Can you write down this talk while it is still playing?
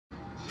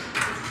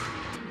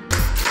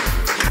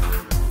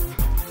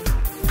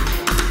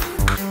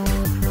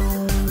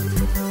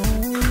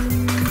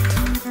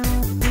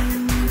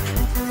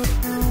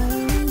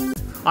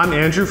I'm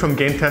Andrew from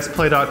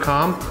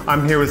GameTestPlay.com.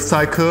 I'm here with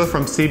Saiko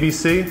from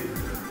CBC.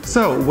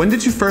 So, when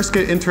did you first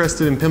get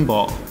interested in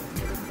pinball?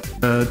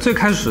 最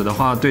开始的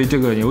话，对这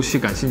个游戏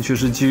感兴趣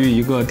是基于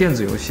一个电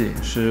子游戏，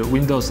是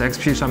Windows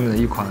XP 上面的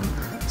一款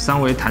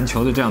3维弹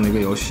球的这样的一个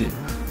游戏。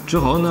之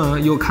后呢，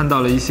又看到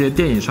了一些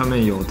电影上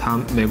面有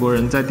美国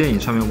人在电影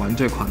上面玩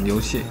这款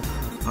游戏，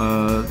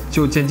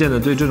就渐渐的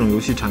对这种游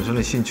戏产生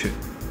了兴趣。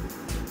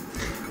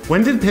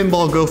When did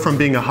pinball go from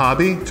being a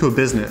hobby to a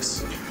business?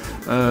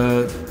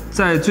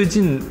 在最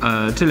近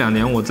这2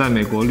年，我在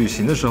美国旅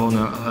行的时候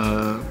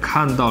呢，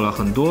看到了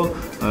很多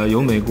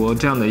有美国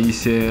这样的一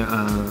些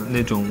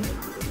那种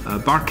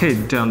barcade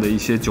这样的一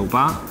些酒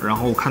吧，然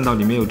后看到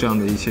里面有这样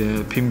的一些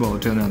pinball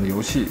这样的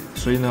游戏，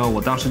所以呢，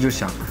我当时就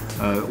想，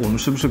我们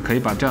是不是可以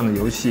把这样的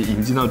游戏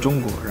引进到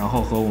中国，然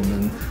后和我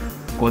们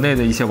国内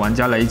的一些玩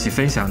家来一起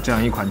分享这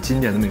样一款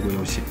经典的美国游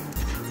戏。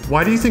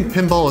Why do you think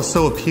pinball is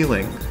so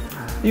appealing?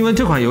 因为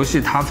这款游戏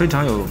它非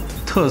常有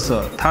特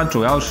色，它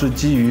主要是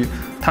基于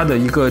它的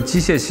一个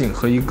机械性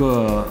和一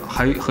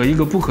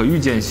个不可预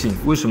见性。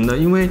为什么呢？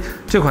因为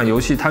这款游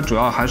戏它主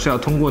要还是要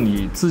通过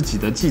你自己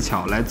的技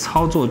巧来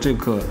操作这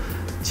个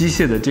机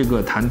械的这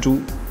个弹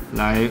珠，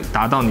来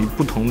达到你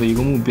不同的一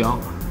个目标。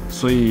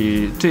所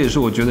以这也是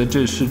我觉得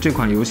这是这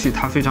款游戏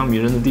它非常迷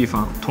人的地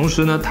方。同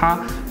时呢，它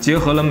结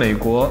合了美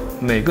国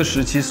每个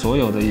时期所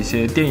有的一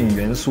些电影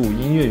元素、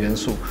音乐元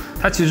素，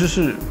它其实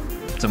是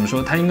怎么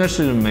说？它应该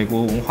是美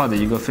国文化的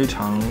一个非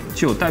常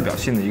具有代表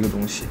性的一个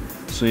东西。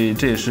所以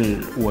这也是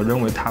我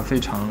认为它非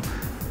常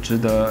值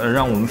得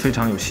让我们非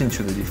常有兴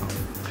趣的地方。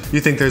You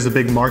think there's a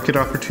big market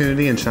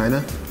opportunity in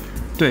China?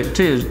 对，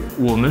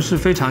我们是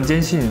非常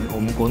坚信我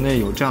们国内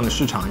有这样的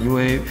市场，因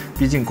为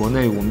毕竟国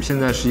内我们现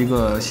在是一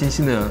个新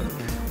兴的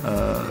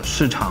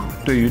市场，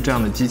对于这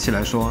样的机器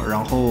来说，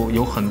然后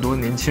有很多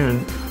年轻人，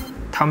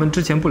他们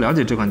之前不了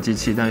解这款机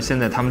器，但是现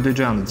在他们对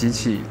这样的机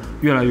器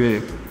越来越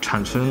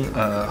产生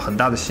很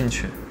大的兴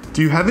趣。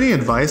Do you have any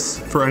advice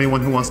for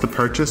anyone who wants to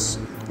purchase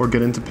or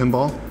get into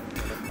pinball?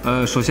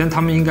 首先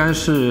他们应该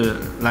是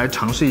来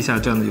尝试一下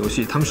这样的游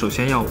戏，他们首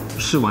先要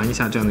试玩一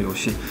下这样的游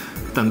戏，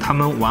等他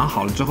们玩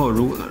好了之后，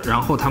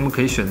然后他们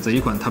可以选择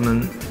一款他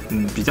们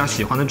比较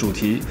喜欢的主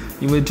题，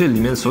因为这里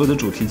面所有的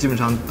主题基本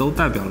上都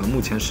代表了目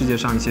前世界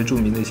上一些著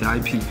名的一些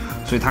IP，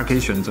 所以他可以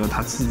选择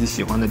他自己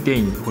喜欢的电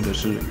影或者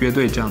是乐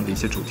队这样的一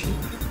些主题。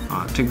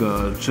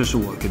这是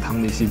我给他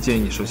们的一些建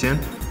议。首先，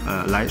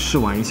来试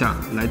玩一下，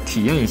来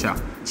体验一下；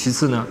其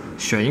次呢，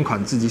选一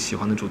款自己喜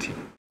欢的主题。